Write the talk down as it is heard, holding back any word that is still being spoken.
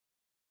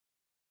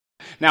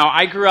Now,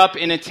 I grew up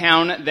in a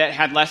town that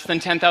had less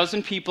than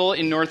 10,000 people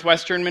in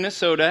northwestern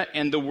Minnesota,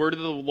 and the word of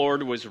the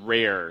Lord was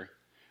rare.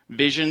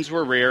 Visions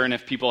were rare, and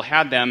if people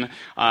had them,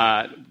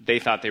 they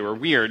thought they were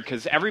weird,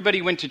 because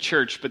everybody went to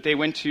church, but they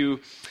went to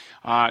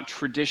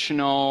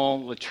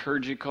traditional,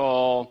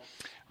 liturgical.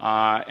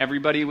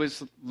 Everybody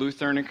was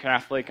Lutheran or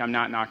Catholic. I'm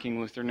not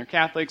knocking Lutheran or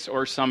Catholics,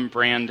 or some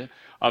brand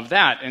of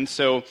that. And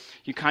so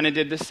you kind of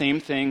did the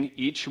same thing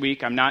each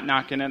week. I'm not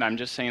knocking it. I'm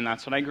just saying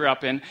that's what I grew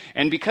up in.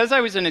 And because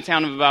I was in a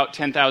town of about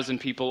 10,000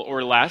 people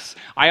or less,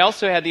 I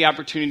also had the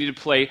opportunity to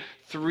play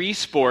 3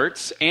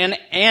 sports and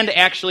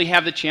actually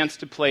have the chance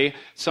to play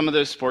some of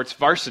those sports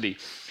varsity.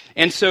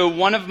 And so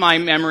one of my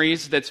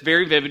memories that's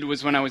very vivid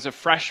was when I was a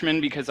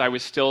freshman, because I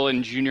was still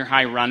in junior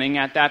high running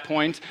at that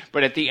point.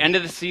 But at the end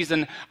of the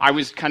season,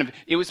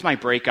 it was my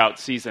breakout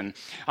season.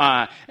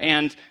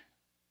 And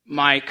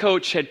my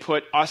coach had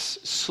put us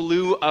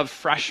slew of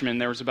freshmen,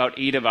 there was about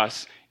 8 of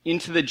us,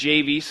 into the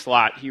JV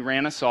slot. He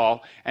ran us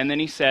all, and then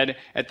he said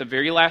at the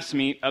very last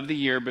meet of the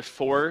year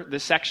before the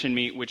section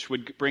meet, which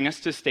would bring us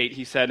to state,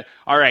 he said,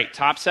 all right,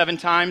 top 7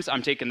 times,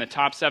 I'm taking the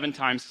top 7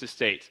 times to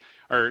state,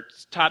 or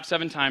top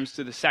 7 times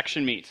to the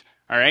section meet,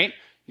 all right?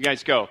 You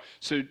guys go.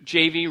 So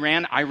JV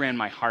ran, I ran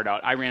my heart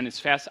out. I ran as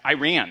fast, I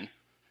ran.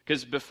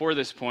 Because before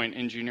this point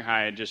in junior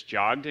high, I had just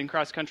jogged in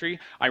cross country.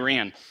 I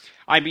ran.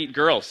 I beat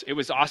girls. It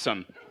was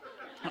awesome.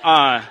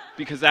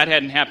 Because that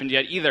hadn't happened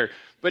yet either.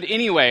 But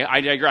anyway, I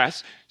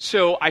digress.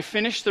 So I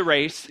finished the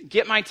race,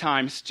 get my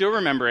time, still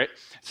remember it.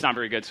 It's not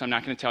very good, so I'm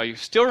not going to tell you.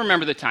 Still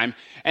remember the time.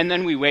 And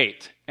then we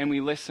wait, and we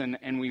listen,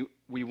 and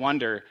we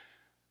wonder,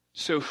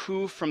 so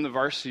who from the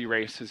varsity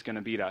race is going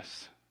to beat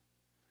us?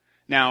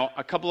 Now,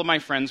 a couple of my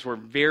friends were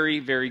very,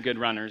 very good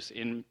runners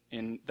in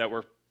that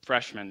were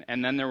freshmen.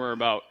 And then there were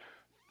about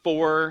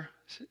 4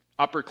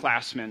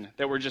 upperclassmen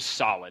that were just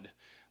solid.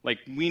 Like,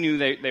 we knew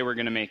they were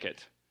going to make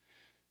it.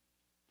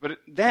 But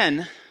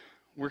then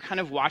we're kind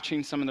of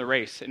watching some of the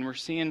race, and we're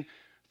seeing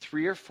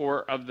 3 or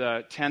 4 of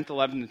the 10th,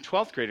 11th, and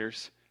 12th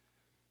graders,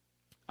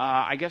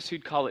 I guess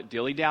you'd call it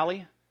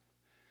dilly-dally.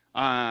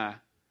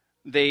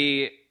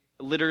 They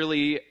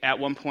literally, at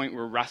one point,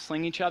 were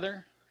wrestling each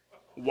other,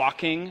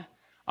 walking,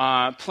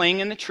 playing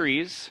in the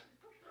trees,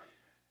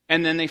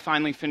 and then they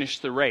finally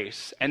finished the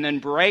race, and then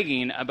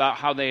bragging about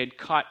how they had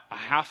cut a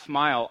half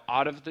mile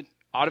out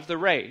of the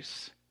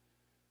race,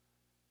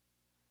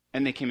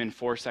 and they came in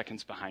 4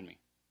 seconds behind me.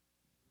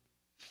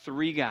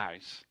 3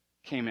 guys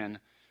came in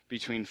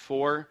between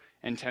 4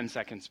 and 10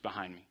 seconds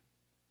behind me.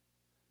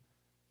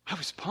 I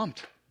was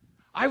pumped.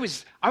 I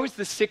was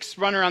the 6th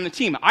runner on the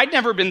team. I'd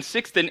never been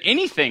 6th in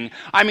anything.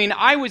 I mean,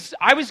 I was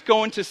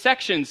going to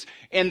sections,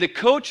 and the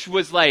coach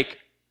was like,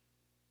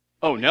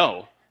 "Oh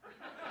no,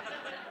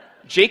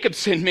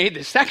 Jacobson made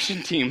the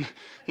section team."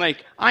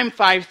 Like, I'm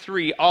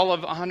 5'3", all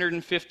of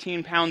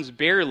 115 pounds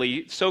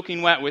barely,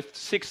 soaking wet with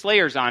 6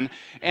 layers on.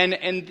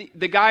 And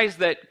the guys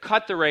that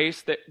cut the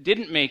race that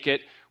didn't make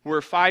it were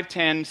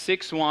 5'10",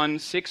 6'1",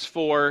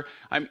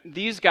 6'4".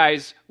 These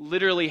guys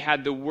literally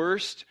had the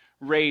worst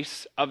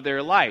race of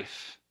their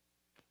life.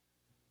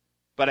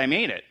 But I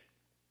made it.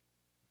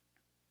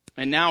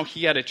 And now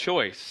he had a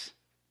choice.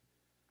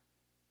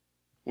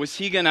 Was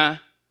he going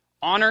to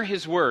honor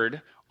his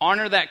word,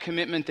 honor that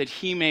commitment that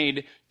he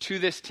made to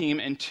this team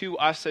and to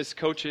us as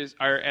coaches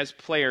or as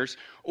players,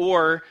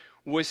 or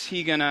was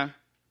he going to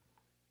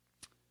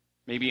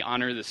maybe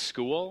honor the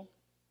school,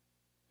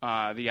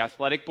 the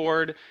athletic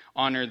board,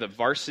 honor the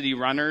varsity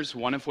runners,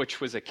 one of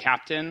which was a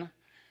captain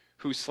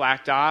who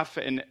slacked off,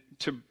 and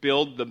to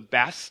build the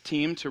best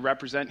team to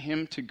represent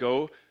him to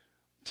go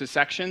to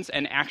sections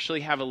and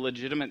actually have a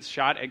legitimate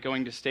shot at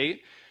going to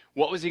state?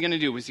 What was he going to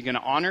do? Was he going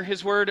to honor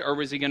his word, or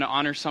was he going to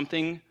honor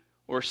something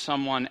or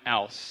someone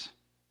else?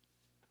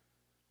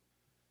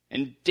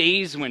 And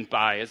days went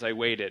by as I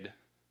waited.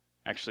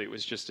 Actually, it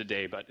was just a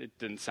day, but it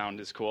didn't sound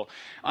as cool.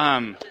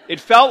 It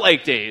felt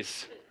like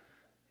days.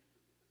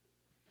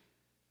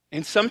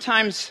 And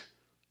sometimes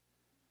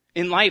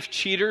in life,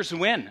 cheaters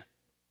win,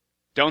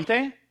 don't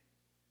they?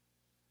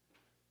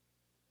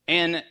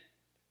 And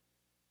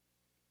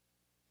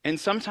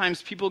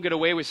sometimes people get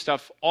away with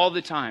stuff all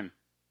the time.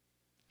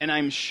 And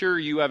I'm sure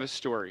you have a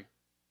story.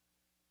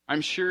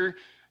 I'm sure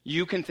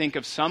you can think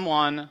of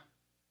someone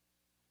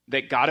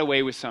that got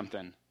away with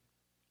something.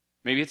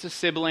 Maybe it's a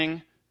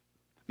sibling,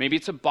 maybe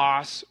it's a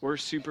boss or a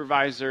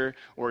supervisor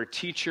or a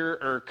teacher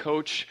or a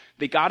coach.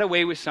 They got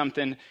away with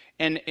something,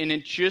 and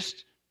it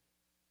just,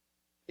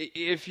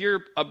 if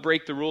you're a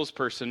break the rules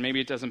person, maybe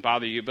it doesn't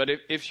bother you, but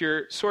if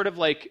you're sort of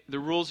like the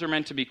rules are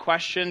meant to be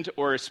questioned,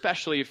 or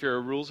especially if you're a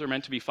rules are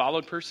meant to be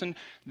followed person,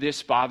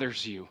 this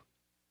bothers you.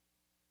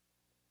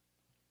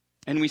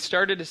 And we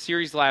started a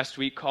series last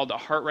week called A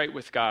Heart Right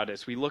with God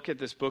as we look at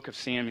this book of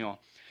Samuel.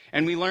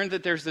 And we learned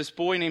that there's this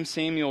boy named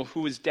Samuel who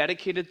was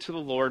dedicated to the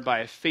Lord by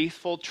a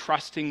faithful,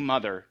 trusting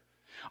mother.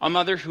 A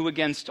mother who,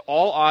 against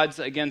all odds,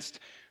 against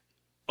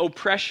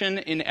oppression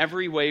in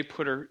every way,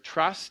 put her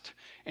trust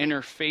and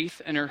her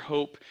faith and her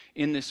hope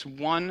in this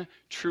one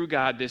true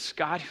God, this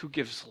God who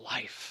gives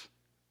life.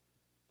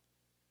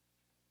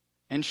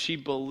 And she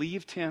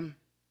believed him,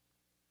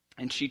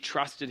 And she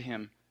trusted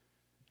him.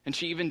 And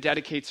she even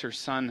dedicates her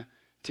son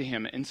to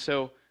him. And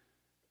so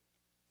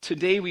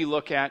today we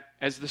look at,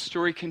 as the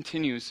story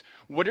continues,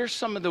 what are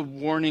some of the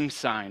warning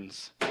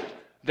signs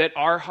that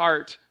our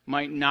heart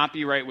might not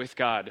be right with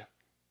God?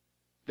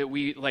 That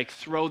we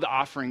throw the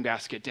offering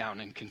basket down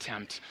in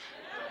contempt.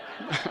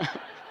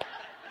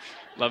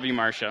 Love you,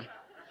 Marcia.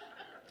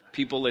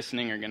 People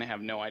listening are going to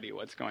have no idea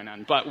what's going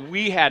on. But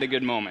we had a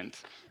good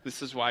moment.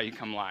 This is why you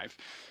come live.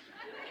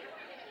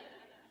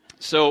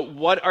 So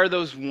what are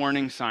those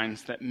warning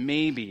signs that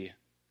maybe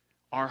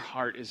our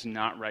heart is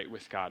not right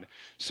with God?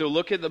 So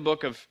look at the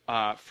book of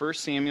 1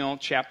 Samuel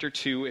chapter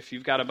 2. If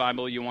you've got a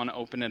Bible, you want to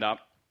open it up.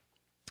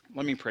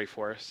 Let me pray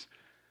for us.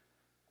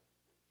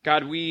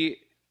 God, we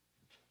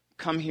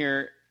come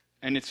here,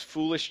 and it's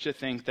foolish to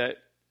think that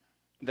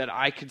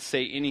I could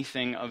say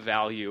anything of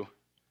value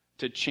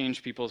to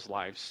change people's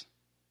lives.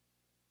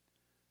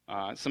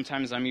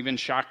 Sometimes I'm even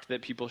shocked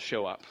that people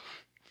show up.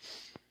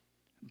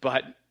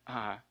 But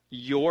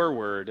your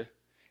word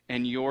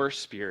and your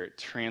spirit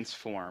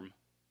transform.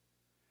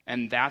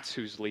 And that's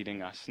who's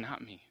leading us,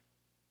 not me.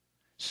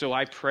 So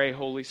I pray,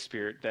 Holy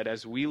Spirit, that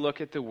as we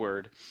look at the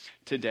word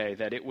today,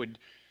 that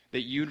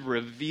you'd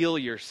reveal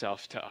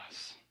yourself to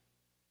us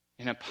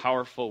in a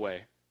powerful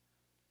way.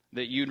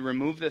 That you'd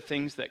remove the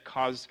things that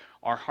cause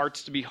our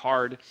hearts to be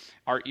hard,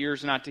 our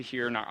ears not to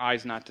hear, and our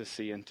eyes not to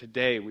see. And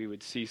today we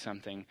would see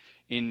something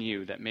in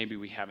you that maybe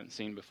we haven't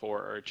seen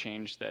before, or a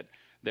change that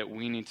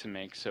we need to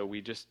make. So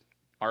we just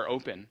are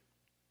open.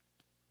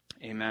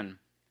 Amen.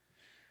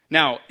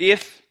 Now,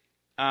 if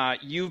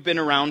you've been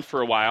around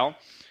for a while,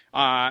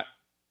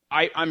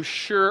 I'm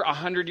sure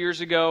 100 years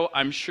ago,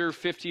 I'm sure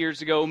 50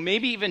 years ago,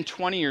 maybe even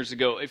 20 years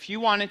ago, if you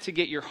wanted to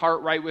get your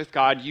heart right with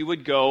God, you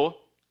would go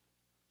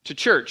to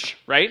church,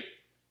 right?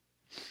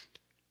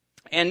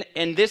 And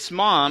this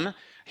mom,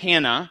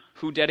 Hannah,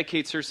 who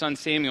dedicates her son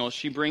Samuel,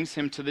 she brings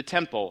him to the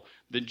temple,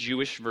 the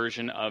Jewish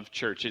version of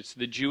church. It's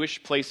the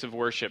Jewish place of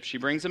worship. She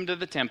brings him to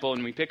the temple,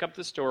 and we pick up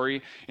the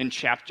story in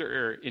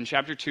chapter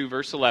 2,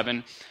 verse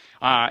 11.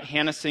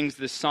 Hannah sings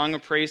this song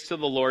of praise to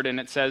the Lord, and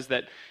it says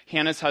that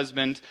Hannah's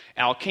husband,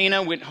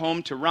 Elkanah, went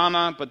home to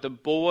Ramah, but the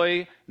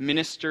boy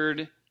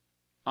ministered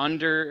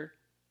under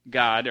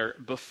God, or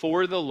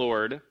before the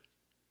Lord,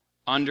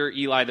 under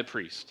Eli the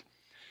priest.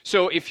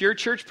 So if you're a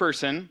church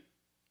person,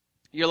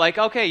 you're like,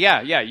 okay,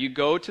 yeah, you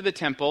go to the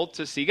temple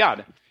to see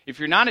God. If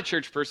you're not a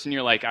church person,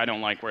 you're like, I don't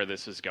like where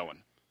this is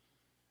going.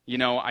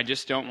 I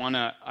just don't want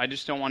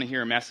to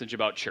hear a message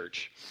about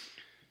church.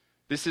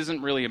 This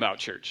isn't really about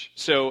church.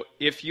 So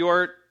if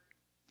you're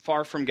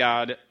far from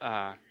God,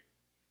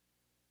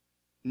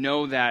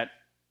 know that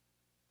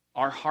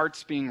our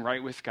hearts being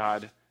right with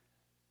God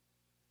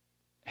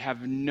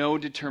have no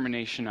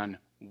determination on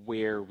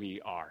where we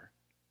are.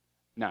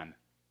 None.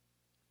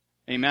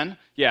 Amen?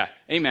 Yeah,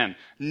 amen.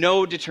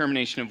 No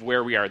determination of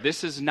where we are.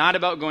 This is not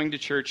about going to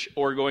church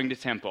or going to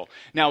temple.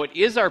 Now, it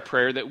is our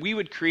prayer that we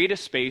would create a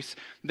space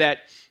that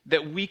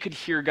we could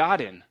hear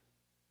God in.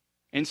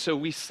 And so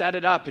we set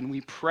it up and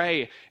we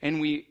pray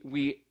and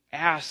we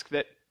ask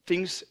that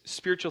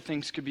spiritual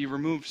things could be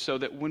removed so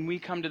that when we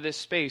come to this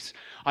space,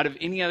 out of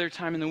any other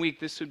time in the week,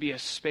 this would be a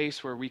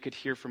space where we could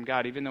hear from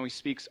God, even though he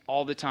speaks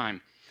all the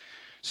time.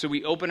 So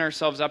we open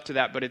ourselves up to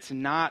that, but it's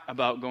not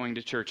about going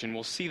to church, and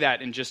we'll see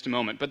that in just a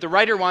moment. But the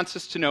writer wants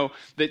us to know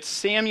that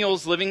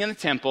Samuel's living in the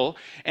temple,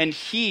 and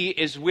he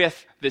is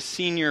with the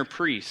senior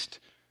priest.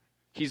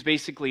 He's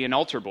basically an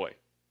altar boy.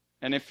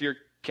 And if you're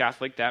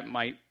Catholic, that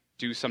might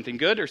do something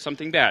good or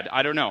something bad.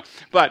 I don't know.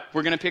 But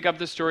we're going to pick up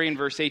the story in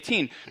verse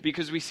 18,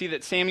 because we see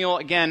that Samuel,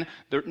 again,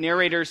 the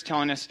narrator is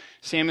telling us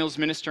Samuel's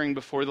ministering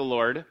before the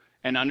Lord,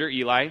 and under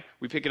Eli.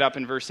 We pick it up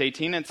in verse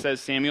 18, and it says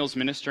Samuel's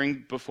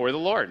ministering before the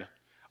Lord.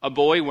 A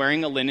boy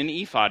wearing a linen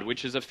ephod,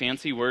 which is a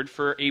fancy word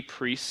for a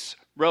priest's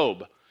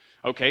robe.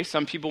 Okay,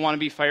 some people want to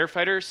be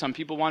firefighters, some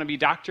people want to be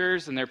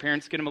doctors, and their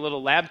parents get them a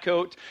little lab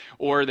coat,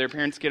 or their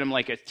parents get them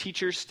like a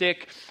teacher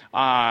stick,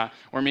 or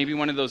maybe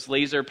one of those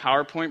laser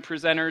PowerPoint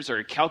presenters, or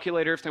a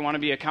calculator if they want to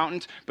be an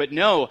accountant. But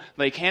no,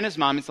 like Hannah's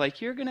mom is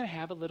like, you're going to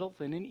have a little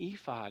linen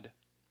ephod.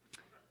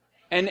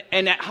 And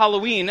at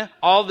Halloween,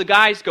 all the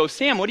guys go,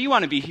 Sam, what do you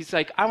want to be? He's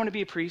like, I want to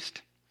be a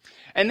priest.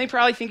 And they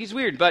probably think he's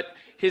weird, but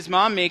his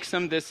mom makes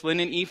him this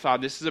linen ephod.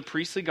 This is a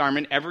priestly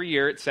garment. Every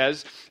year it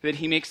says that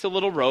he makes a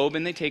little robe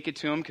and they take it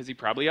to him because he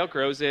probably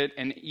outgrows it.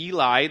 And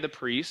Eli, the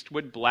priest,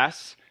 would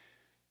bless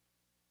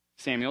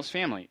Samuel's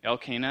family,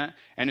 Elkanah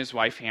and his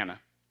wife Hannah,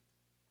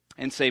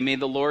 and say, may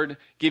the Lord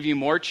give you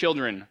more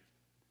children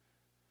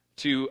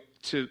to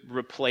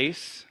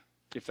replace,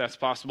 if that's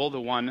possible,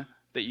 the one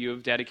that you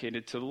have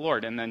dedicated to the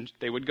Lord. And then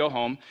they would go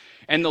home.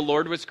 And the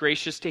Lord was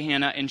gracious to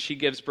Hannah, and she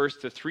gives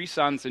birth to 3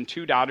 sons and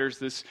 2 daughters.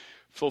 This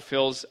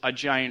fulfills a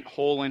giant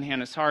hole in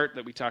Hannah's heart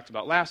that we talked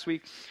about last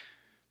week.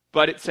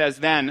 But it says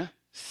then,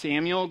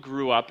 Samuel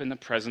grew up in the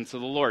presence of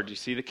the Lord. Do you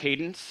see the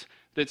cadence?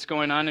 that's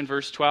going on in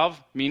verse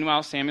 12?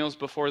 Meanwhile, Samuel's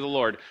before the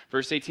Lord.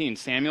 Verse 18,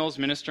 Samuel's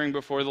ministering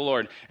before the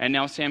Lord. And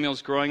now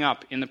Samuel's growing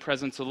up in the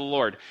presence of the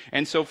Lord.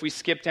 And so if we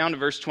skip down to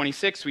verse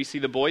 26, we see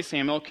the boy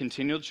Samuel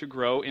continued to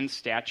grow in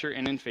stature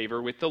and in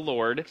favor with the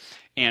Lord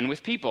and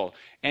with people.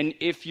 And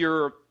if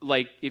you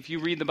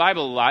read the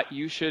Bible a lot,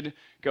 you should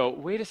go,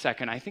 wait a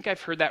second, I think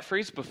I've heard that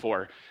phrase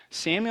before.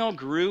 Samuel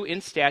grew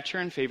in stature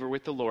and favor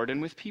with the Lord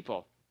and with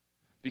people.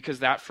 Because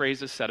that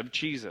phrase is said of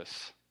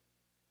Jesus.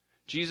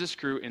 Jesus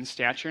grew in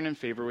stature and in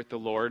favor with the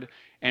Lord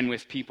and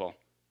with people.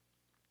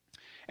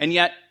 And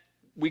yet,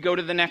 we go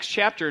to the next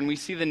chapter and we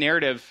see the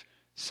narrative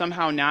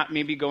somehow not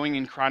maybe going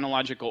in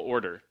chronological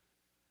order.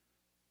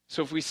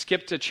 So if we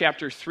skip to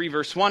chapter 3,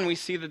 verse 1, we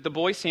see that the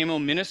boy Samuel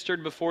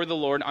ministered before the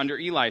Lord under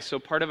Eli. So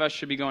part of us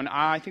should be going,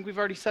 I think we've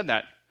already said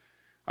that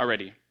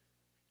already.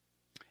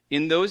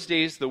 In those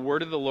days, the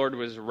word of the Lord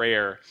was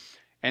rare,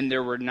 and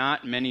there were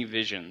not many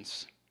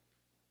visions.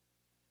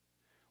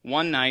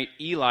 One night,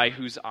 Eli,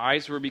 whose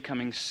eyes were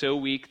becoming so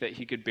weak that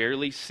he could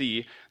barely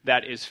see,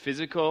 that is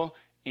physical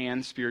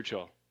and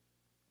spiritual.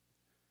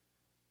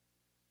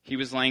 He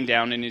was laying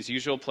down in his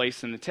usual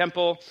place in the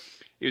temple.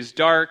 It was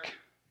dark,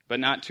 but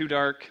not too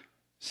dark.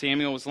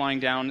 Samuel was lying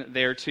down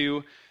there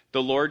too.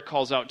 The Lord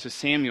calls out to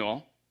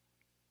Samuel,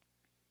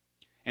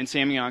 and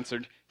Samuel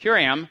answered, "Here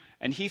I am."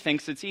 And he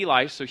thinks it's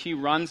Eli, so he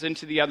runs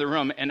into the other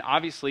room, and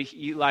obviously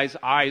Eli's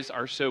eyes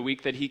are so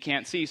weak that he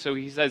can't see, so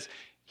he says,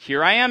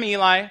 "Here I am,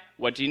 Eli.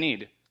 What do you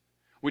need?"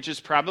 Which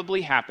has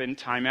probably happened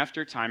time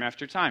after time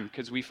after time,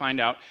 because we find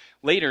out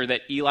later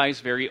that Eli's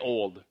very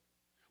old.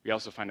 We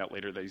also find out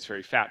later that he's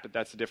very fat, but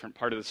that's a different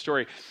part of the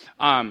story.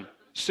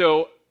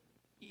 So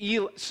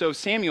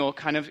Samuel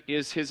kind of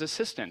is his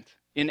assistant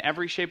in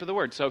every shape of the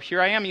word. So, "Here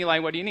I am, Eli.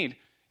 What do you need?"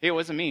 "Hey, it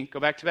wasn't me. Go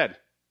back to bed."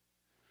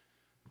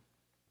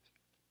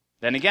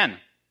 Then again,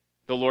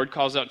 the Lord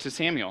calls out to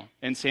Samuel,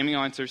 and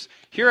Samuel answers,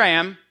 "Here I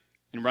am,"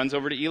 and runs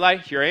over to Eli.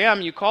 "Here I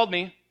am. You called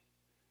me." And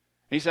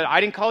he said,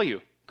 "I didn't call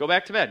you. Go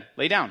back to bed.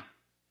 Lay down."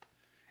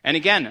 And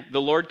again,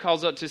 the Lord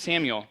calls out to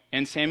Samuel,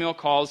 and Samuel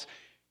calls,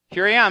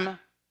 "Here I am."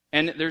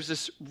 And there's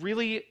this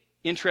really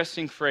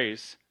interesting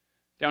phrase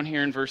down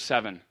here in verse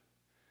 7.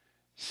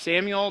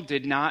 Samuel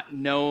did not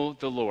know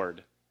the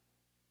Lord,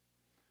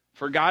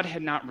 for God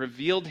had not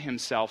revealed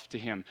himself to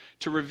him.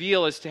 To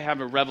reveal is to have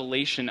a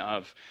revelation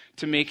of,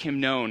 to make him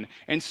known.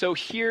 And so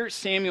here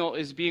Samuel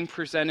is being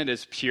presented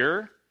as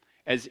pure,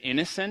 as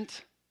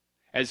innocent,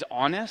 as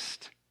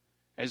honest,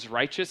 as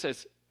righteous,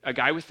 as a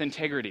guy with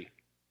integrity.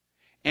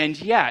 And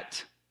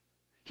yet,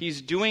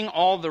 he's doing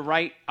all the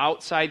right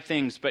outside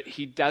things, but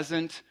he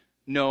doesn't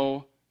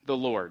know the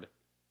Lord.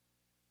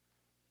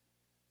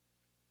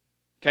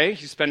 Okay,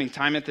 he's spending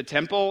time at the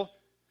temple.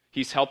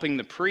 He's helping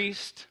the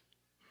priest.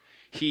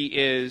 He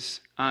is,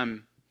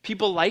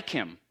 people like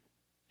him.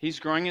 He's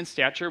growing in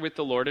stature with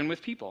the Lord and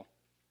with people.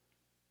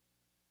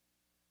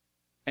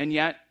 And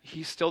yet,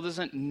 he still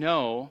doesn't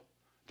know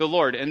the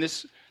Lord. And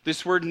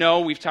this word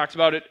know, we've talked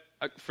about it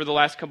for the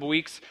last couple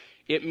weeks.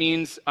 It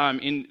means,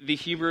 in the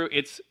Hebrew,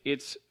 it's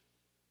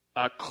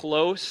a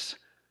close,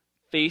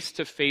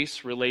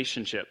 face-to-face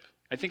relationship.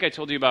 I think I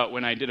told you about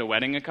when I did a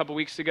wedding a couple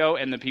weeks ago,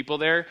 and the people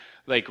there,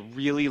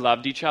 really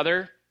loved each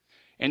other.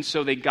 And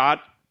so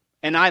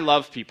and I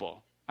love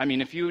people. I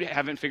mean, if you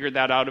haven't figured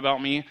that out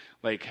about me,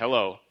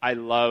 hello, I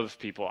love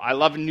people. I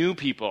love new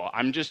people.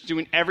 I'm just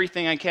doing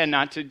everything I can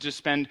not to just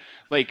spend,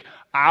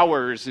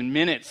 hours and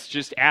minutes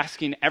just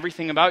asking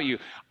everything about you.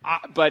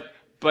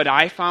 But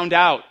I found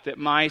out that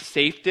my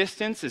safe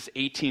distance is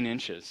 18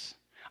 inches.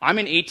 I'm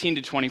an 18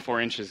 to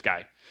 24 inches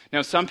guy.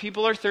 Now, some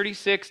people are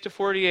 36 to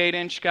 48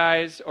 inch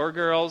guys or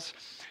girls,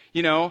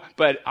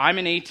 but I'm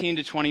an 18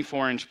 to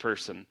 24 inch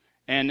person.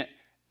 And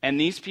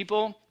these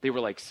people, they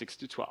were 6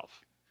 to 12.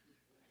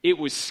 It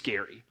was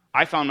scary.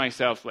 I found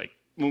myself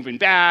moving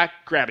back,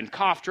 grabbing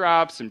cough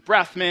drops and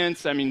breath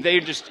mints. I mean,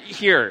 they're just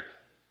here.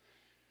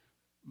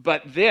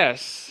 But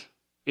this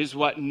is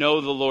what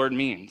know the Lord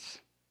means.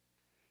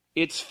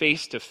 It's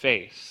face to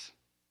face.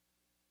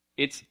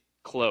 It's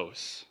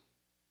close.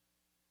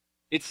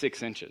 It's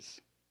 6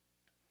 inches.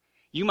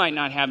 You might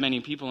not have many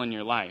people in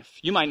your life.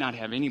 You might not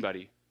have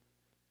anybody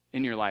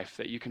in your life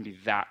that you can be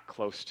that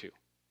close to.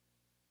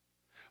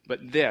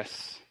 But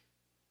this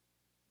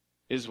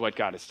is what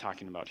God is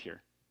talking about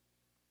here.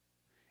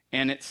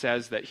 And it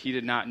says that he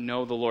did not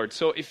know the Lord.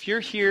 So if you're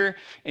here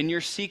and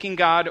you're seeking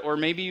God, or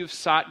maybe you've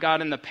sought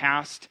God in the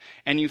past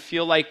and you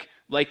feel like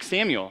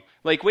Samuel,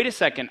 wait a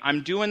second,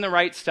 I'm doing the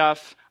right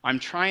stuff, I'm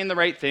trying the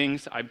right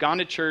things, I've gone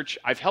to church,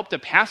 I've helped a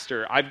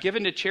pastor, I've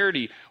given to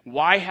charity,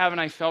 why haven't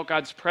I felt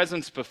God's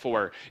presence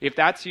before? If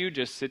that's you,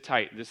 just sit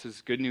tight. This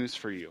is good news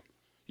for you.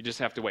 You just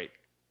have to wait.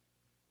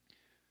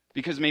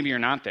 Because maybe you're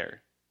not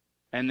there.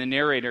 And the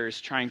narrator is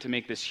trying to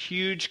make this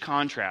huge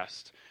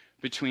contrast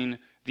between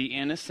the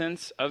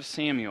innocence of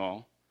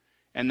Samuel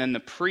and then the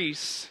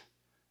priest's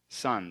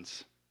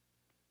sons.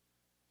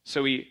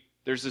 So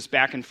there's this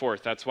back and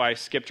forth. That's why I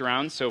skipped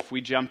around. So if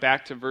we jump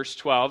back to verse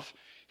 12,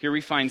 here we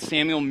find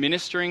Samuel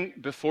ministering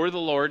before the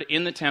Lord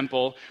in the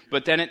temple,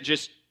 but then it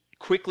just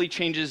quickly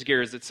changes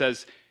gears. It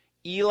says,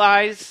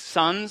 Eli's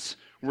sons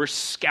were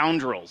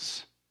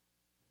scoundrels.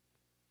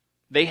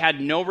 They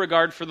had no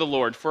regard for the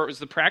Lord, for it was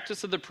the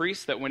practice of the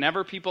priests that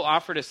whenever people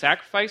offered a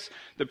sacrifice,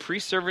 the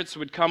priest servants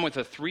would come with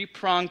a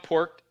three-pronged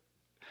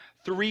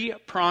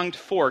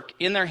fork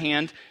in their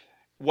hand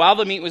while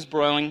the meat was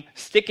broiling,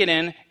 stick it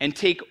in, and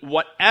take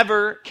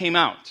whatever came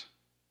out.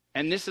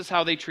 And this is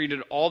how they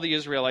treated all the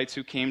Israelites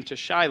who came to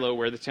Shiloh,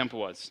 where the temple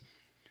was.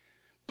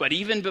 But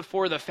even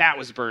before the fat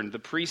was burned, the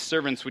priest's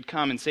servants would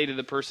come and say to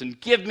the person,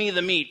 "Give me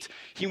the meat."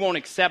 He won't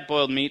accept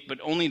boiled meat, but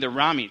only the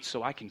raw meat,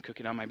 so I can cook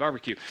it on my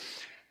barbecue.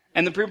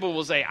 And the people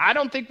will say, "I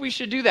don't think we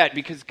should do that,"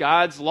 because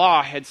God's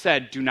law had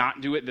said, do not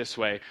do it this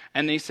way.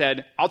 And they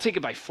said, "I'll take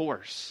it by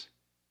force."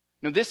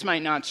 Now, this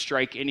might not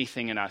strike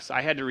anything in us.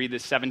 I had to read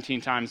this 17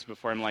 times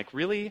before I'm like,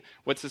 really?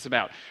 What's this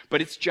about?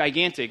 But it's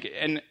gigantic.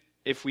 And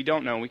if we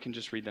don't know, we can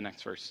just read the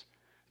next verse.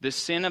 "The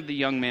sin of the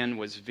young men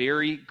was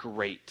very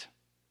great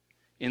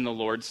in the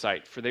Lord's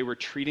sight, for they were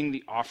treating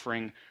the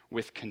offering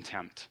with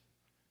contempt."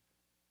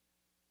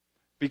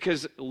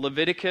 Because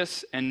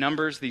Leviticus and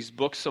Numbers, these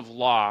books of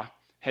law,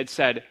 had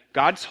said,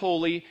 God's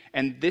holy,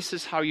 and this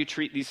is how you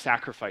treat these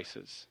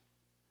sacrifices.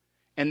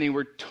 And they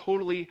were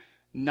totally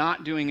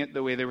not doing it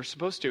the way they were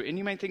supposed to. And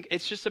you might think,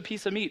 it's just a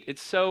piece of meat.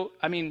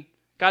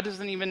 God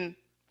isn't even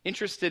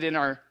interested in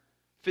our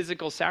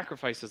physical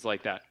sacrifices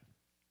like that.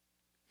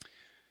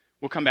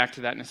 We'll come back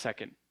to that in a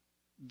second.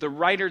 The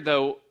writer,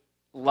 though,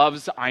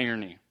 loves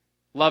irony,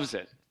 loves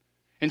it.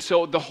 And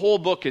so the whole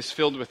book is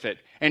filled with it.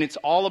 And it's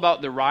all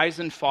about the rise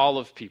and fall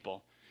of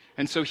people.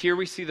 And so here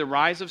we see the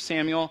rise of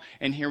Samuel,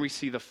 and here we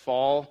see the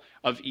fall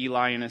of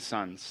Eli and his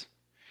sons.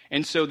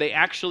 And so they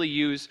actually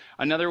use,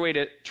 another way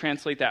to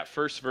translate that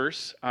first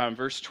verse,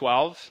 verse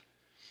 12,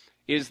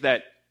 is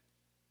that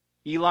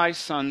Eli's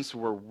sons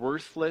were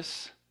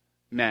worthless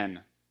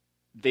men.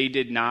 They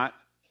did not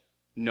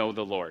know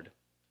the Lord.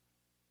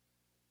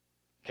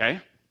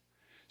 Okay?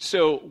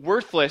 So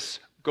worthless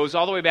goes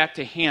all the way back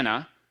to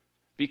Hannah,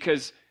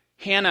 because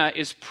Hannah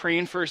is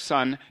praying for her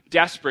son,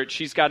 desperate.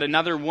 She's got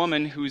another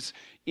woman who's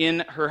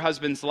in her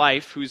husband's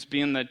life, who's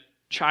being the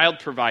child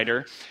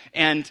provider,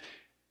 and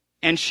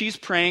she's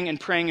praying and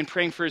praying and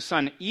praying for his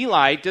son.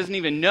 Eli doesn't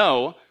even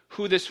know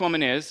who this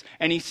woman is,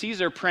 and he sees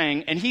her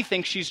praying, and he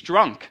thinks she's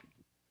drunk.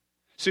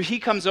 So he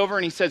comes over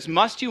and he says,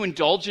 "Must you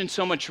indulge in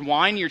so much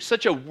wine? You're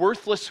such a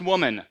worthless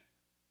woman."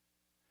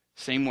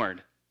 Same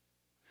word.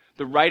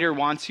 The writer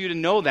wants you to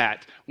know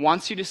that,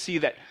 wants you to see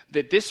that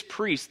this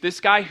priest, this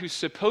guy who's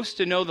supposed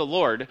to know the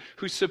Lord,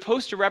 who's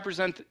supposed to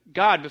represent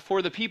God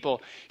before the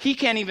people, he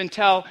can't even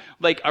tell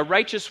like a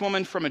righteous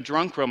woman from a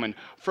drunk woman,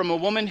 from a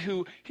woman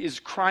who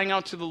is crying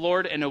out to the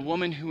Lord and a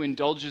woman who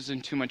indulges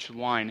in too much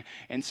wine.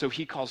 And so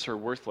he calls her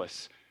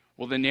worthless.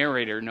 Well, the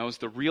narrator knows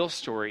the real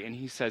story, and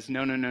he says,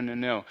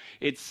 no.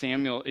 It's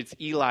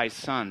Eli's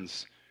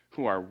sons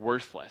who are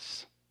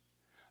worthless.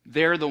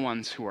 They're the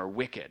ones who are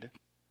wicked.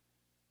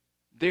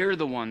 They're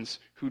the ones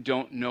who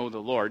don't know the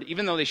Lord.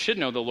 Even though they should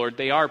know the Lord,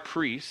 they are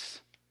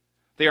priests.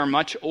 They are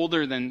much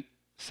older than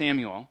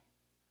Samuel.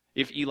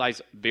 If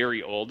Eli's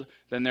very old,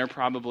 then they're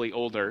probably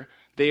older.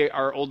 They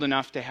are old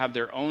enough to have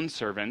their own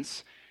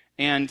servants,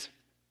 and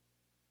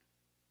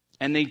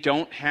they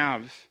don't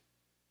have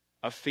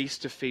a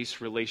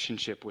face-to-face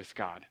relationship with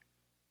God.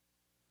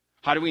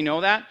 How do we know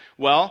that?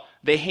 Well,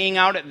 they hang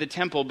out at the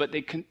temple, but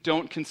they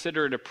don't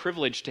consider it a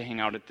privilege to hang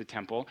out at the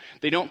temple.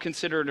 They don't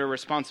consider it a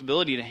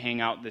responsibility to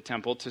hang out at the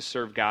temple to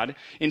serve God.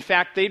 In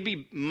fact, they'd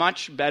be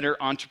much better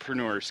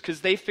entrepreneurs because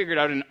they figured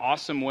out an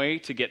awesome way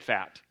to get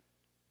fat.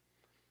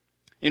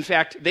 In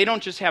fact, they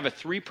don't just have a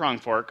 3-prong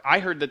fork. I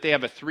heard that they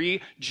have a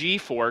 3G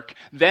fork.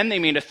 Then they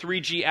made a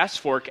 3GS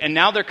fork, and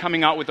now they're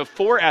coming out with a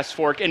 4S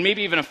fork and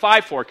maybe even a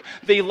 5 fork.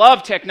 They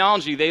love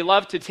technology. They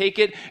love to take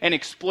it and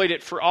exploit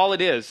it for all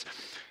it is.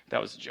 That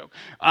was a joke.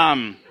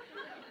 And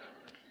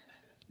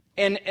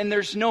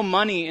there's no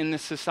money in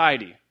this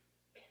society.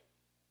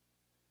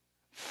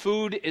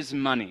 Food is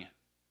money.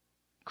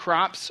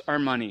 Crops are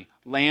money.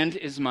 Land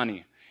is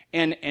money.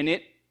 And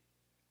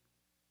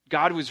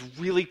God was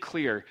really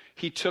clear.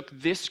 He took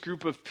this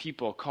group of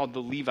people called the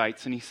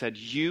Levites and he said,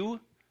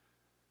 you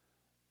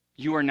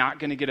are not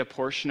going to get a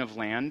portion of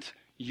land.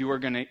 You are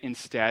going to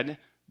instead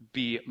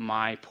be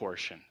my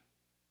portion.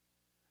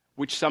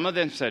 Which some of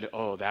them said,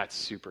 oh, that's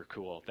super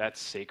cool. That's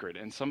sacred.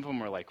 And some of them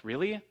were like,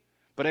 really?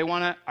 But I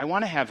want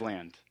to have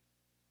land.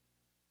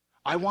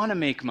 I want to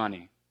make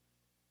money.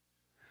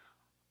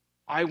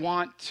 I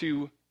want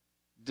to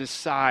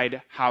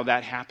decide how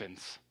that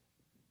happens.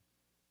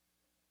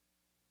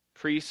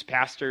 Priests,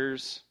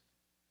 pastors,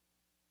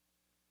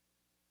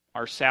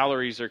 our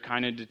salaries are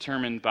kind of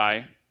determined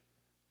by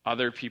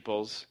other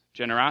people's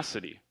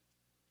generosity.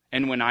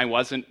 And when I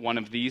wasn't one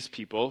of these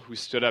people who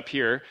stood up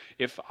here,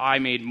 if I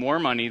made more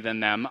money than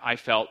them, I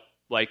felt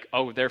like,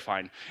 oh, they're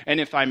fine.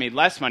 And if I made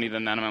less money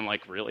than them, I'm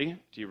like, really?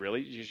 Do you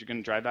really? You're going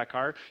to drive that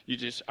car?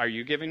 Are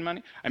you giving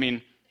money? I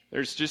mean,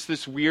 there's just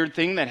this weird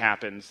thing that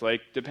happens.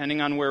 Like,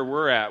 depending on where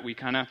we're at, we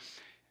kind of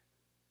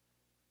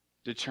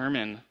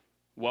determine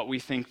what we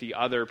think the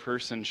other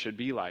person should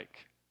be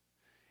like.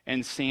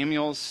 and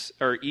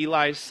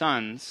Eli's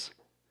sons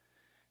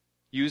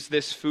use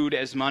this food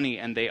as money,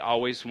 and they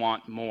always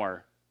want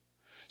more.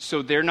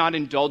 So they're not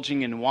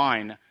indulging in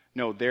wine.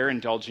 No, they're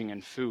indulging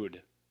in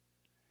food.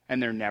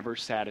 And they're never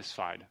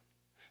satisfied.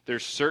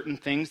 There's certain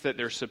things that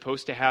they're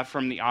supposed to have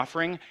from the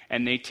offering,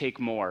 and they take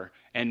more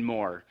and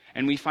more.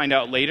 And we find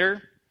out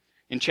later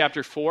in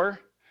chapter 4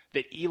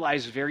 that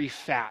Eli's very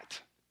fat.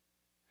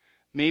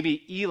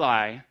 Maybe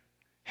Eli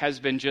has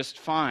been just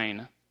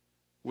fine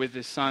with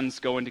his sons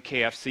going to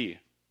KFC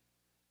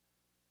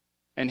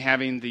and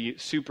having the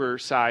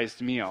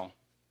super-sized meal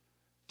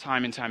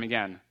time and time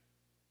again.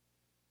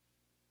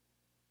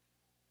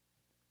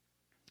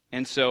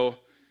 And so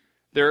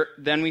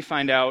then we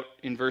find out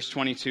in verse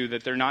 22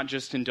 that they're not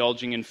just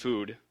indulging in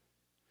food,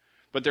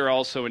 but they're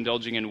also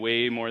indulging in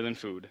way more than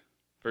food.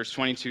 Verse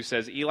 22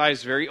 says, Eli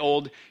is very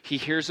old. He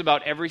hears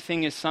about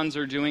everything his sons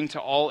are doing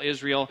to all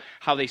Israel,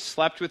 how they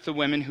slept with the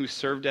women who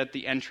served at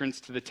the entrance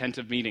to the tent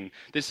of meeting.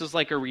 This is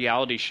like a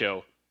reality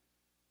show.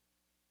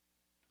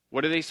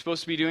 What are they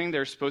supposed to be doing?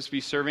 They're supposed to be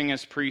serving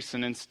as priests,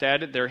 and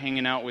instead they're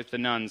hanging out with the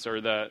nuns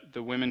or the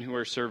women who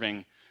are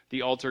serving,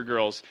 the altar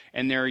girls,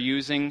 and they're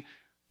using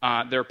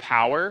their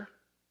power,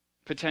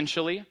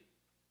 potentially,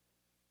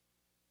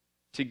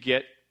 to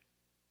get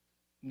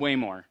way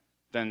more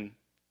than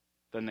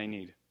they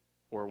need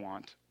or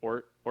want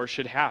or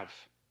should have.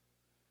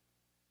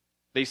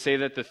 They say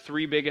that the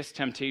three biggest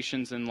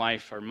temptations in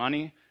life are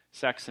money,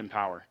 sex, and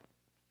power.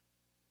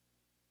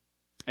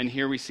 And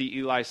here we see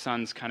Eli's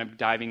sons kind of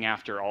diving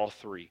after all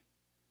three.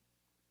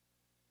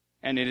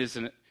 And it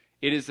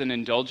is an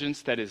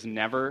indulgence that is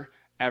never,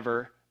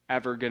 ever,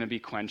 ever going to be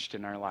quenched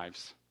in our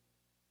lives.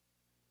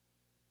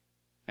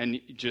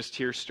 And just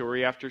hear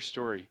story after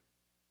story.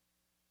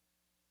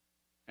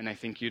 And I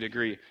think you'd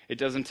agree. It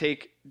doesn't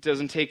take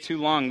too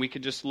long. We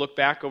could just look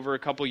back over a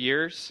couple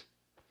years,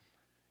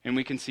 and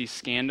we can see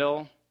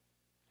scandal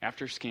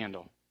after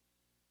scandal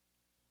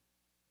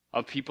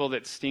of people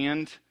that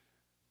stand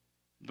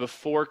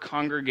before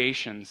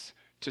congregations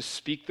to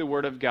speak the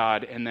word of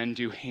God and then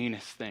do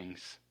heinous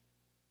things.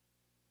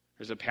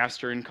 There's a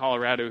pastor in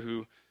Colorado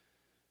who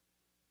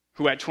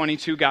at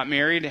 22 got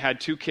married,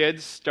 had 2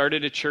 kids,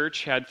 started a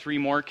church, had 3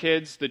 more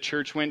kids. The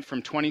church went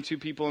from 22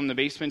 people in the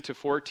basement to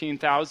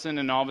 14,000,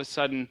 and all of a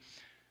sudden,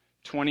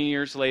 20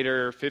 years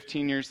later, or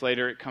 15 years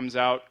later, it comes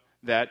out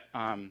that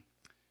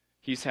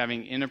he's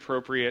having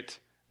inappropriate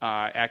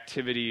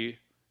activity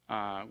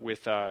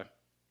with a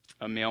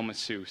male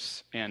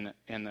masseuse, and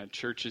the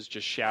church is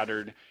just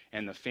shattered,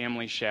 and the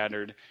family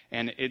shattered,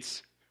 and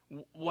it's,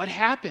 what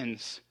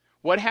happens?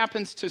 What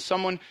happens to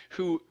someone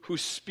who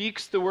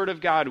speaks the word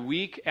of God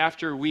week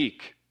after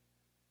week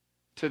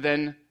to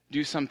then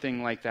do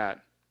something like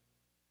that?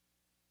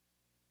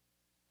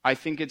 I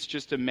think it's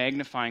just a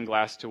magnifying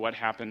glass to what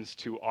happens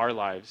to our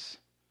lives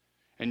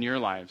and your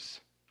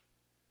lives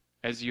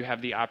as you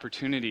have the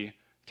opportunity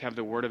to have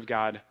the word of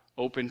God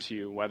open to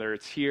you, whether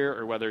it's here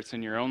or whether it's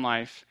in your own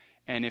life.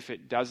 And if you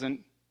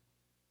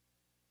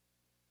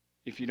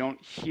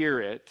don't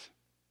hear it,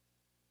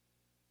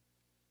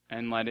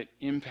 and let it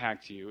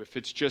impact you, if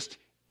it's just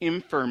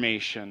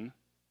information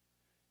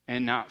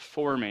and not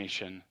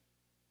formation,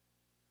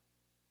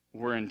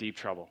 we're in deep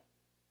trouble.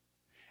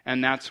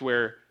 And that's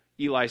where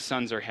Eli's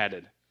sons are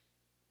headed.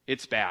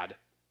 It's bad.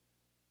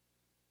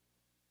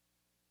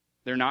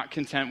 They're not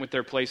content with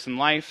their place in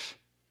life.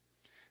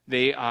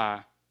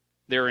 They're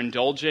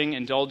indulging.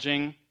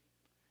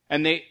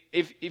 And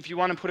if you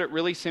want to put it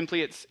really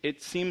simply,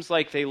 it seems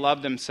like they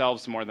love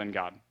themselves more than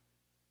God.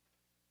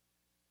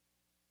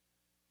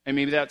 And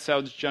maybe that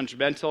sounds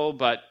judgmental,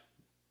 but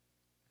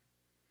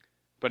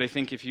I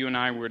think if you and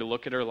I were to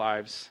look at our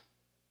lives,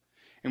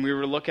 and we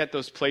were to look at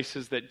those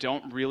places that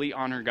don't really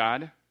honor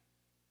God,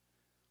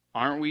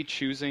 aren't we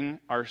choosing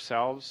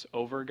ourselves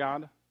over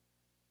God?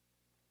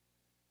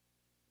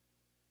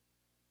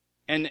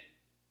 And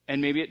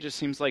maybe it just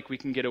seems like we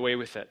can get away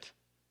with it.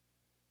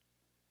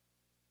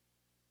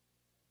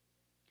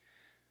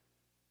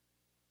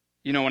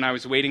 You know, when I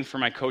was waiting for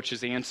my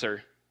coach's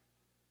answer,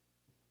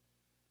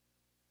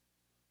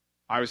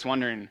 I was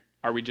wondering,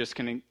 are we just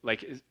going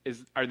to,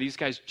 are these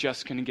guys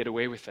just going to get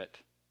away with it?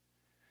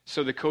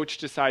 So the coach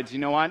decides, you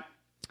know what?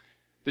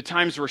 The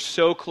times were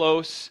so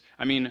close.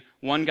 I mean,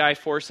 one guy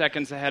 4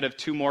 seconds ahead of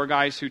 2 more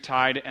guys who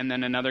tied, and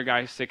then another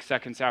guy 6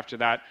 seconds after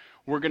that.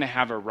 We're going to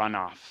have a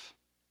runoff.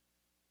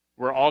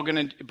 We're all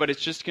going to, but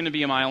it's just going to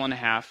be 1.5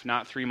 miles,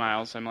 not 3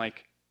 miles. I'm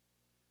like,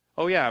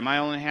 oh yeah, 1.5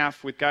 miles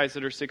with guys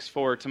that are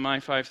 6'4" to my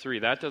 5'3".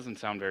 That doesn't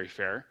sound very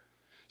fair.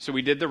 So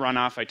we did the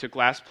runoff. I took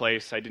last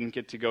place. I didn't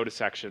get to go to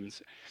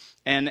sections.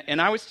 And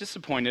I was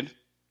disappointed.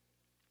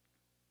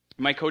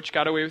 My coach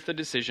got away with the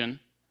decision.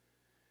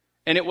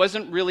 And it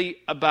wasn't really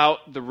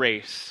about the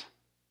race.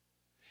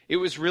 It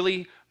was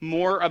really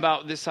more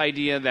about this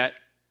idea that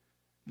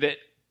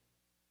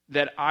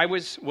I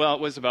was, well,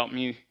 it was about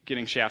me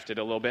getting shafted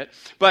a little bit.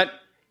 But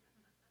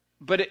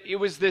it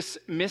was this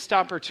missed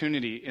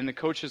opportunity in the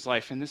coach's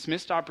life and this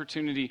missed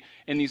opportunity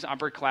in these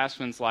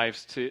upperclassmen's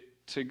lives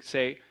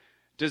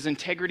to Does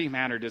integrity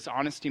matter? Does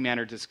honesty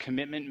matter? Does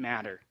commitment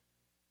matter?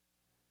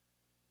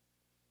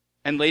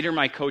 And later,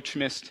 my coach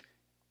missed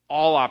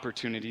all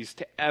opportunities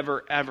to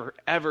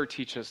ever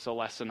teach us a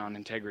lesson on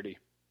integrity.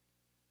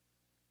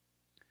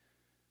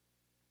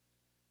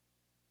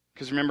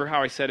 Because remember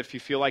how I said, if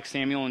you feel like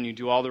Samuel and you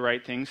do all the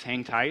right things,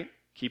 hang tight,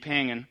 keep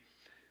hanging.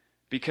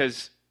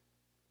 Because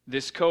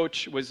this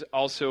coach was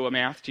also a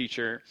math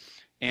teacher,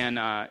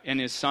 and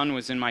his son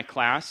was in my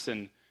class,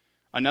 and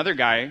another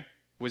guy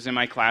was in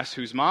my class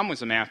whose mom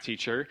was a math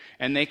teacher,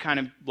 and they kind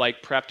of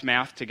like prepped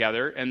math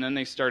together, and then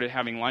they started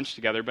having lunch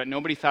together, but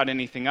nobody thought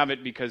anything of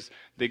it because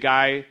the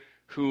guy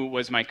who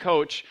was my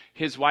coach,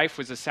 his wife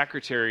was a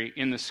secretary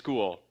in the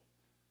school.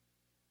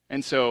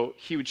 And so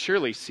he would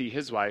surely see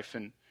his wife,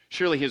 and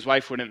surely his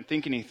wife wouldn't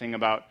think anything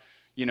about,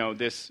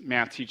 this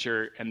math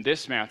teacher and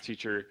this math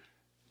teacher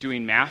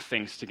doing math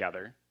things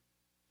together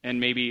and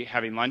maybe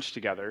having lunch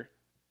together.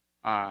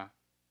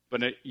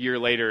 But a year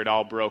later, it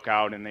all broke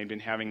out, and they'd been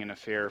having an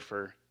affair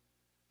for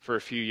a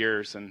few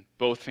years, and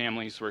both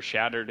families were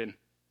shattered. And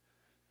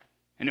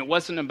it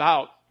wasn't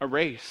about a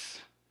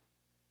race.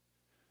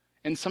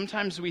 And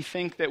sometimes we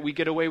think that we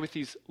get away with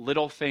these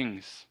little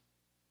things,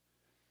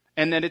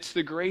 and that it's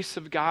the grace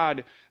of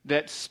God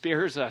that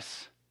spares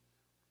us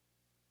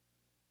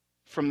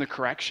from the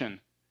correction.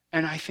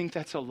 And I think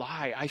that's a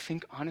lie. I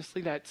think,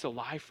 honestly, that's a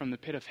lie from the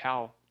pit of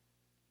hell.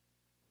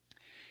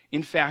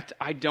 In fact,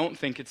 I don't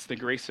think it's the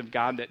grace of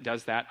God that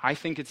does that. I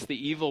think it's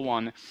the evil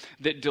one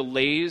that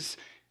delays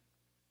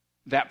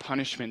that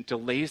punishment,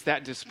 delays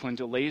that discipline,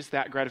 delays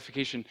that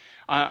gratification,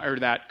 or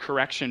that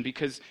correction.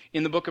 Because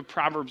in the book of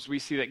Proverbs, we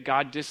see that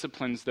God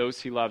disciplines those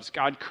he loves.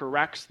 God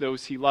corrects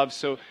those he loves.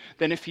 So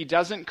then if he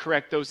doesn't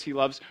correct those he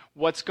loves,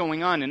 what's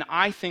going on? And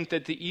I think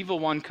that the evil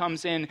one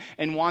comes in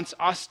and wants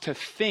us to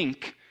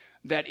think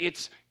that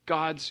it's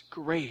God's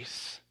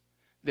grace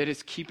that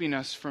is keeping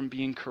us from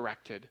being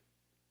corrected.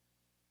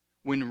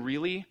 When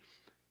really,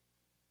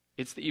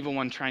 it's the evil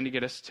one trying to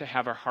get us to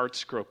have our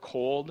hearts grow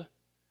cold,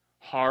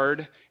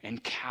 hard,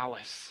 and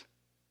callous,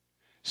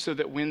 so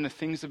that when the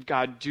things of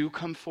God do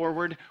come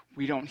forward,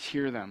 we don't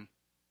hear them.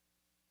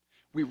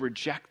 We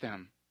reject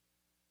them.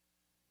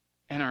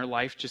 And our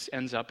life just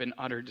ends up in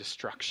utter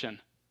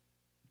destruction.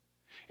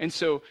 And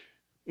so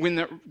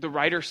when the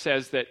writer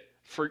says that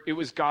it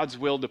was God's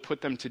will to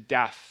put them to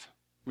death,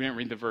 we didn't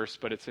read the verse,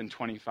 but it's in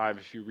 25.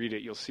 If you read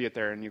it, you'll see it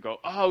there, and you go,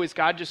 oh, is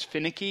God just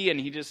finicky, and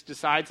he just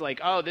decides like,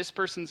 oh, this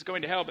person's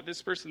going to hell, but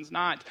this person's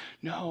not?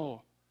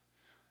 No,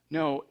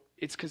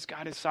 it's because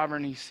God is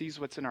sovereign. He sees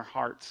what's in our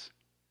hearts,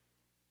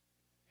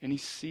 and he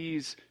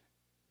sees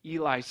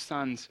Eli's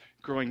sons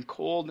growing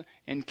cold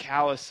and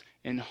callous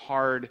and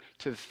hard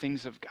to the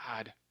things of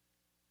God.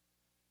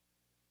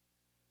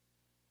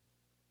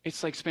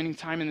 It's like spending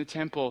time in the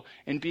temple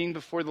and being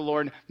before the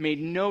Lord made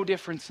no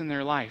difference in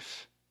their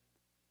life.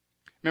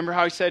 Remember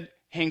how I said,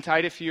 hang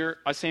tight if you're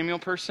a Samuel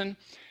person?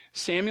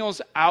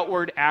 Samuel's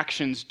outward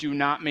actions do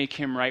not make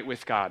him right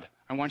with God.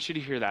 I want you to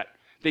hear that.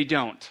 They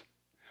don't,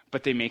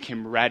 but they make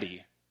him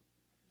ready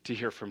to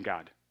hear from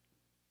God.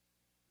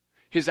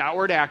 His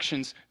outward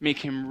actions make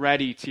him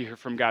ready to hear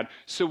from God.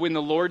 So when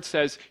the Lord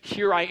says,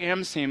 here I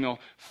am, Samuel,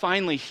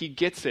 finally he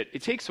gets it.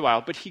 It takes a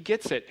while, but he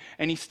gets it.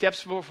 And he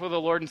steps before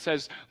the Lord and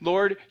says,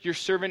 Lord, your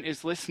servant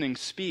is listening,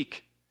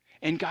 speak.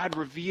 And God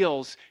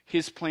reveals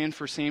his plan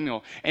for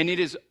Samuel. And it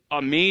is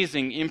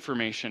amazing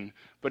information,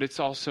 but it's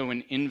also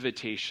an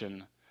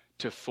invitation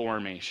to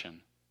formation.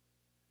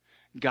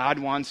 God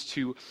wants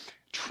to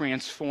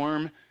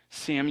transform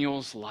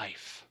Samuel's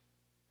life,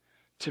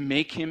 to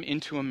make him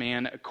into a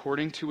man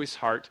according to his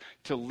heart,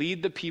 to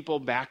lead the people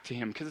back to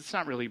him. Because it's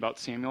not really about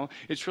Samuel.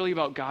 It's really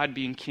about God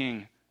being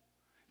king.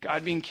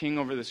 God being king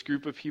over this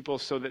group of people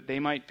so that they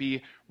might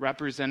be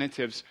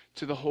representatives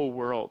to the whole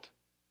world.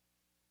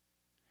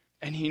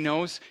 And he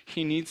knows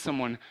he needs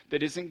someone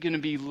that isn't going to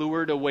be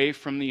lured away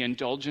from the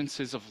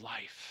indulgences of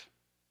life.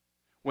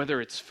 Whether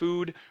it's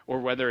food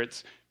or whether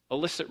it's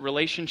illicit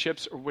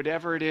relationships or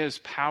whatever it is,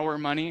 power,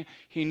 money,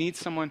 he needs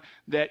someone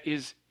that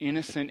is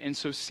innocent. And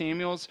so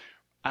Samuel's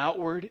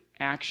outward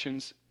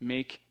actions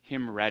make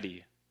him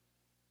ready.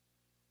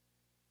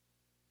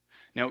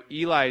 Now,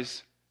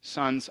 Eli's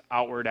sons'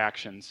 outward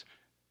actions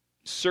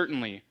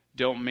certainly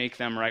don't make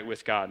them right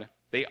with God.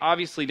 They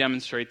obviously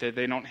demonstrate that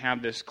they don't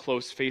have this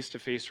close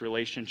face-to-face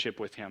relationship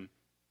with him.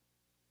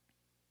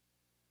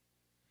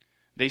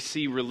 They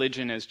see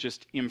religion as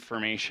just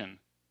information.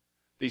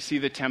 They see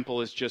the temple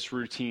as just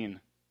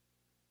routine,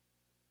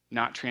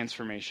 not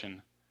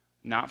transformation,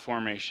 not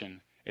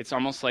formation. It's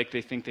almost like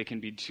they think they can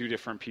be two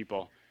different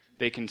people.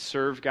 They can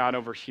serve God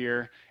over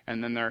here,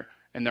 and then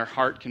their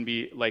heart can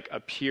be like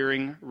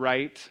appearing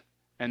right,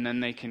 and then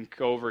they can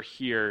go over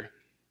here,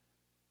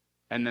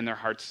 and then their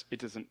hearts,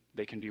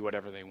 they can be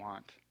whatever they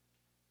want.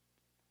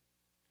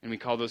 And we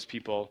call those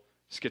people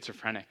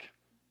schizophrenic.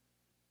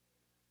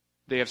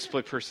 They have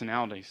split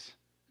personalities.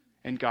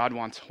 And God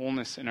wants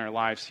wholeness in our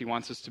lives. He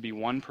wants us to be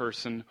one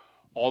person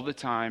all the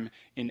time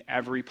in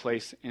every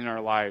place in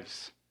our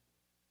lives.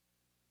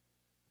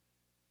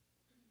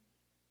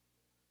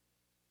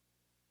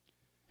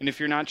 And if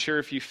you're not sure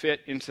if you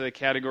fit into the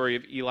category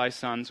of Eli's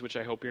sons, which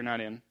I hope you're not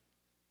in,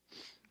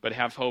 but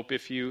have hope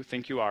if you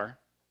think you are,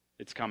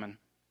 it's coming.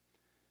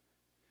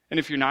 And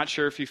if you're not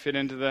sure if you fit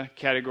into the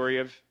category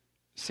of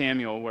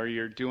Samuel, where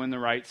you're doing the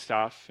right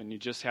stuff and you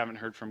just haven't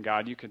heard from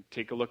God, you could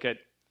take a look at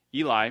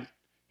Eli.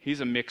 He's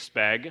a mixed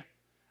bag.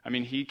 I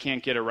mean, he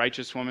can't get a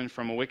righteous woman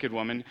from a wicked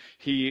woman.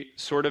 He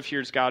sort of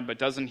hears God, but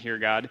doesn't hear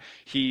God.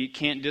 He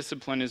can't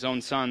discipline his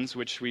own sons,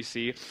 which we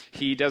see.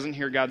 He doesn't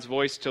hear God's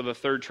voice till the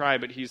third try,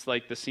 but he's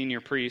like the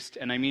senior priest.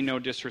 And I mean no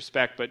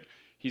disrespect, but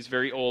he's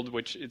very old,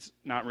 which it's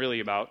not really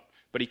about.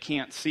 But he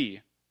can't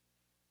see.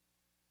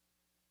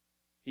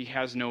 He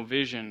has no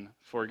vision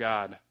for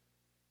God,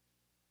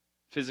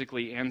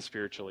 physically and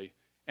spiritually.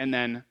 And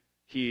then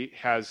he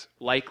has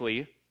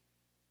likely,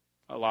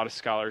 a lot of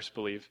scholars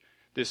believe,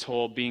 this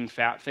whole being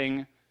fat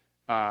thing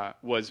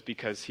was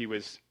because he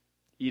was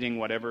eating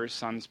whatever his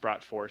sons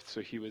brought forth.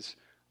 So he was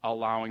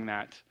allowing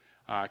that,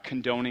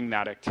 condoning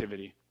that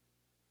activity.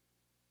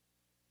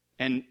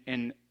 And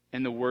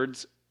the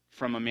words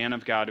from a man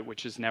of God,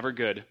 which is never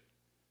good,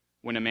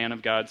 when a man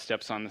of God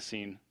steps on the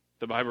scene.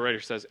 The Bible writer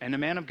says, and a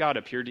man of God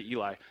appeared to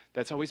Eli.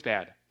 That's always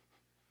bad.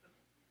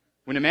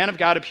 When a man of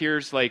God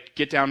appears, like,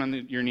 get down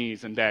on your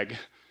knees and beg.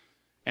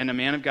 And a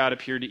man of God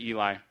appeared to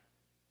Eli.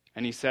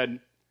 And he said,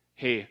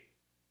 hey,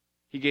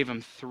 he gave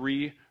him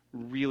 3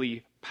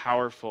 really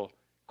powerful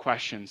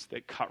questions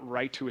that cut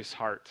right to his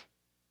heart.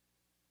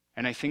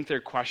 And I think they're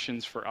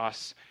questions for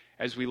us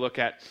as we look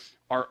at,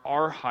 are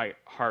our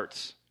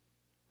hearts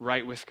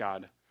right with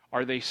God?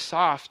 Are they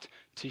soft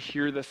to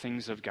hear the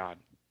things of God?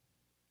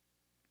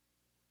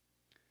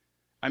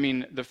 I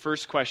mean, the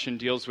first question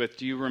deals with,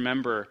 do you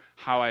remember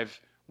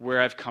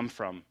where I've come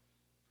from?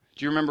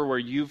 Do you remember where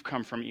you've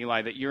come from,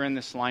 Eli, that you're in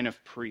this line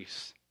of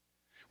priests?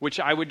 Which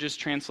I would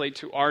just translate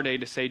to our day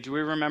to say, do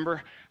we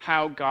remember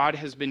how God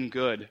has been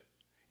good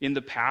in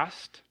the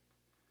past,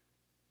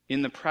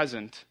 in the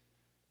present,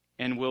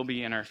 and will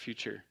be in our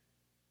future?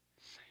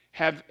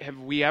 Have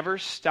we ever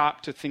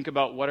stopped to think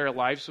about what our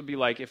lives would be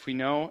like if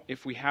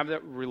we have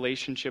that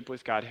relationship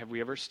with God? Have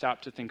we ever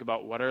stopped to think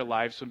about what our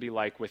lives would be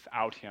like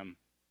without Him?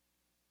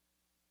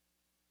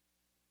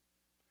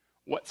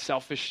 What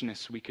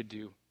selfishness we could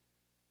do.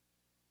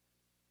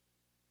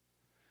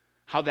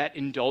 How that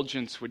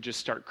indulgence would just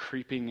start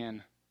creeping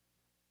in.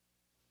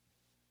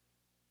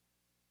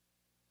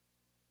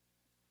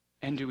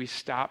 And do we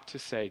stop to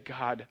say,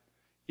 God,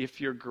 if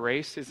your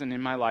grace isn't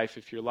in my life,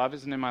 if your love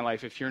isn't in my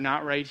life, if you're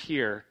not right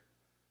here,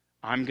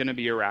 I'm going to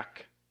be a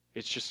wreck.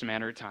 It's just a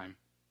matter of time.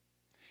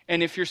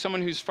 And if you're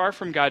someone who's far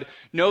from God,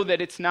 know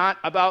that it's not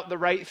about the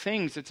right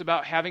things. It's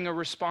about having a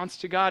response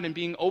to God and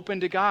being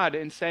open to God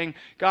and saying,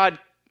 God,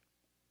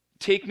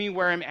 take me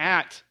where I'm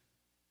at.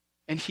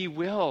 And He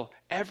will.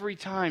 Every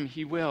time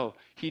He will.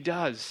 He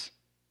does.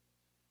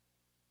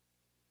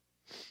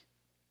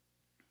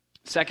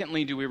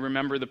 Secondly, do we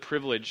remember the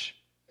privilege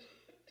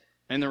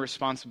and the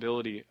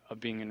responsibility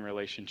of being in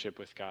relationship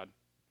with God?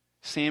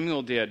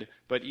 Samuel did,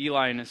 but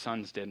Eli and his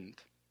sons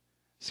didn't.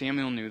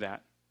 Samuel knew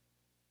that.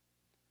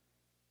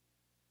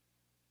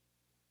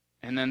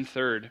 And then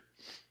third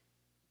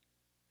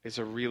is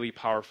a really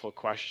powerful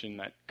question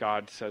that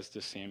God says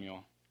to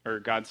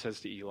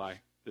Eli,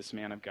 this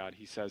man of God.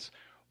 He says,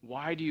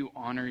 why do you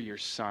honor your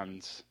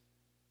sons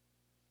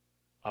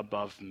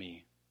above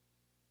me?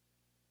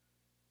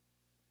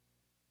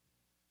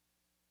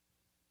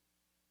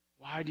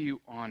 Why do you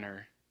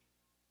honor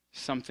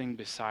something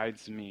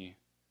besides me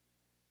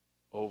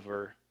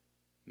over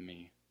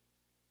me?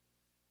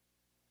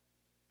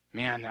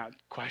 Man, that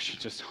question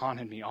just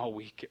haunted me all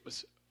week. It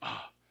was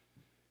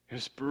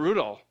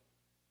brutal.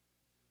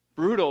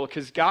 Brutal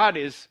because God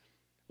is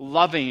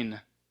loving,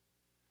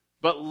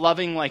 but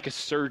loving like a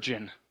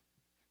surgeon.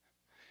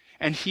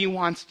 And He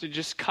wants to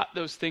just cut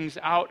those things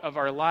out of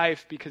our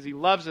life because He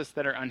loves us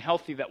that are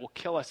unhealthy, that will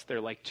kill us.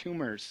 They're like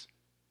tumors.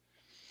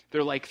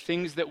 They're like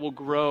things that will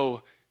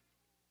grow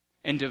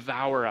and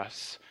devour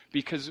us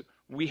because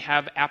we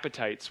have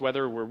appetites,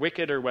 whether we're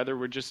wicked or whether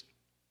we're just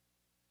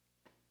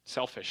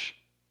selfish.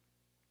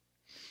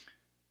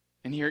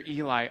 And here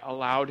Eli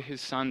allowed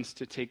his sons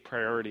to take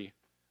priority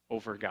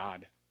over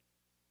God.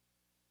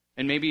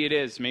 And maybe it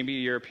is. Maybe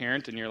you're a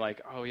parent and you're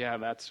like, oh yeah,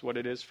 that's what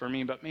it is for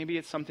me. But maybe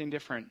it's something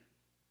different.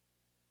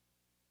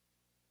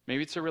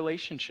 Maybe it's a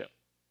relationship.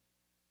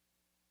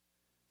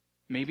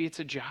 Maybe it's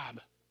a job.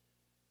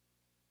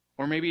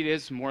 Or maybe it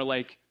is more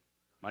like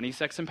money,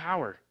 sex, and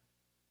power.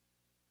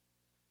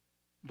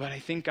 But I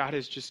think God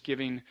is just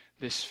giving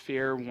this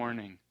fair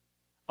warning,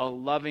 a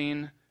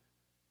loving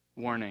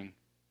warning.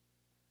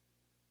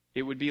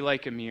 It would be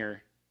like a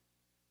mirror.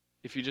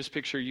 If you just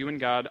picture you and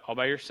God all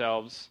by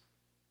yourselves,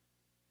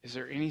 is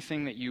there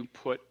anything that you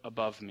put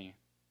above me?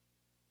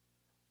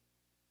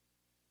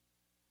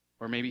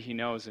 Or maybe He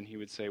knows and He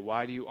would say,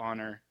 why do you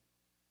honor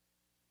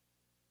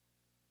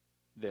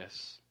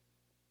this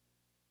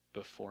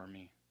before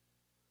me?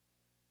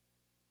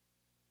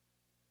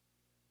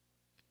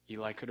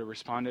 Eli could have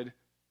responded.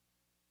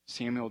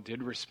 Samuel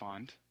did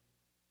respond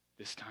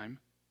this time.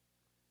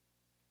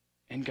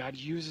 And God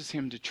uses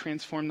him to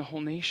transform the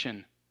whole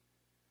nation.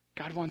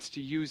 God wants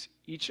to use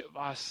each of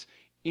us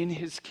in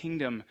his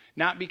kingdom,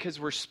 not because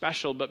we're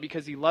special, but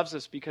because he loves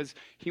us, because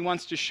he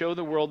wants to show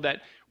the world that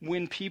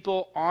when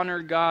people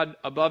honor God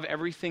above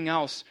everything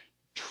else,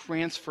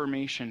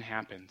 transformation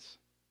happens.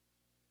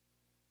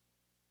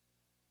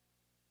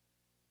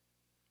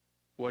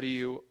 What do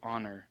you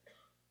honor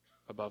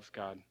above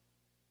God?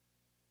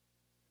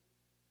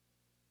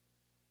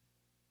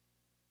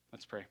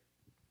 Let's pray.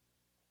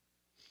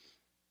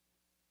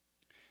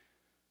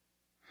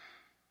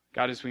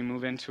 God, as we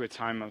move into a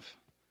time of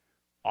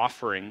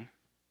offering,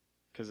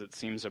 because it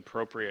seems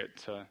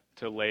appropriate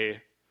to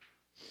lay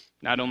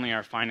not only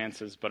our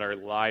finances, but our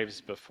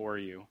lives before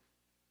you.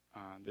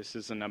 This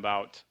isn't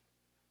about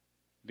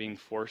being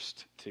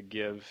forced to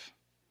give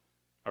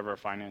of our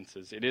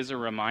finances. It is a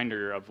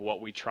reminder of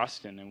what we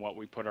trust in and what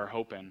we put our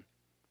hope in.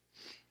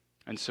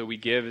 And so we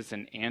give as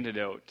an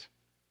antidote.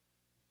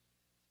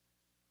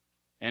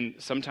 And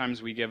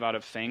sometimes we give out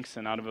of thanks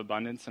and out of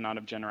abundance and out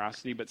of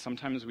generosity, but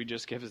sometimes we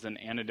just give as an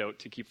antidote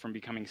to keep from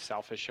becoming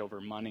selfish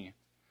over money.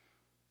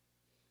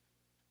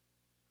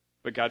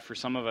 But God, for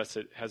some of us,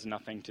 it has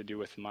nothing to do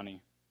with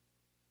money.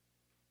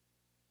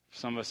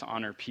 Some of us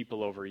honor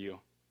people over you.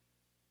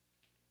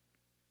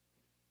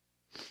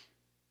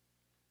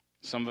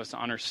 Some of us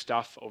honor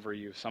stuff over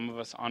you. Some of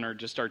us honor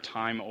just our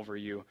time over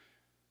you.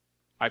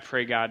 I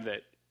pray, God,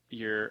 that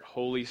your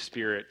Holy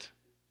Spirit,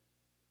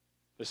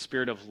 the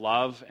Spirit of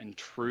love and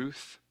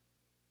truth,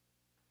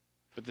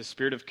 but the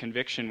Spirit of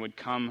conviction would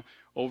come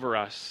over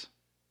us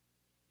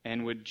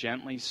and would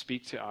gently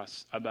speak to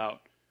us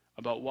about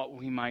what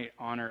we might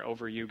honor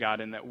over you,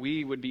 God, and that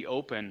we would be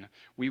open,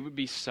 we would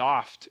be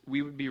soft,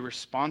 we would be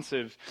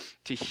responsive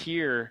to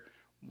hear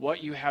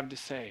what you have to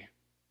say,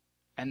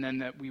 and then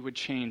that we would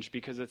change,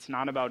 because it's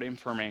not about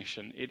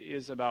information, it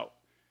is about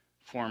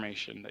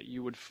formation, that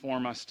you would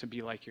form us to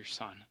be like your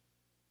Son.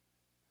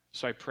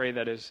 So I pray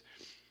that as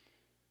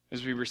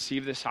we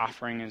receive this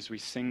offering, as we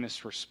sing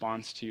this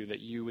response to you,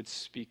 that you would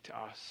speak to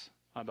us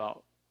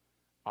about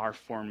our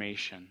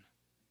formation.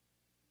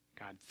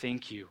 God,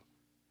 thank you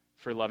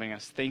for loving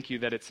us. Thank you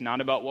that it's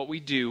not about what we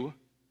do,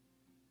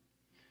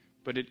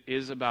 but it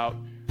is about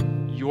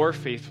your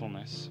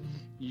faithfulness,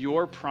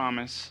 your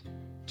promise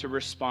to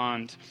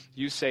respond.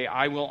 You say,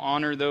 I will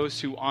honor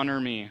those who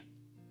honor me,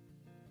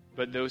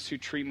 but those who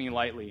treat me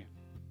lightly,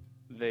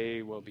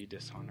 they will be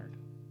dishonored.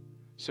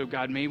 So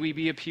God, may we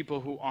be a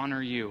people who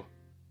honor you.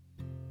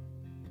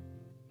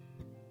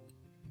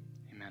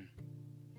 Amen.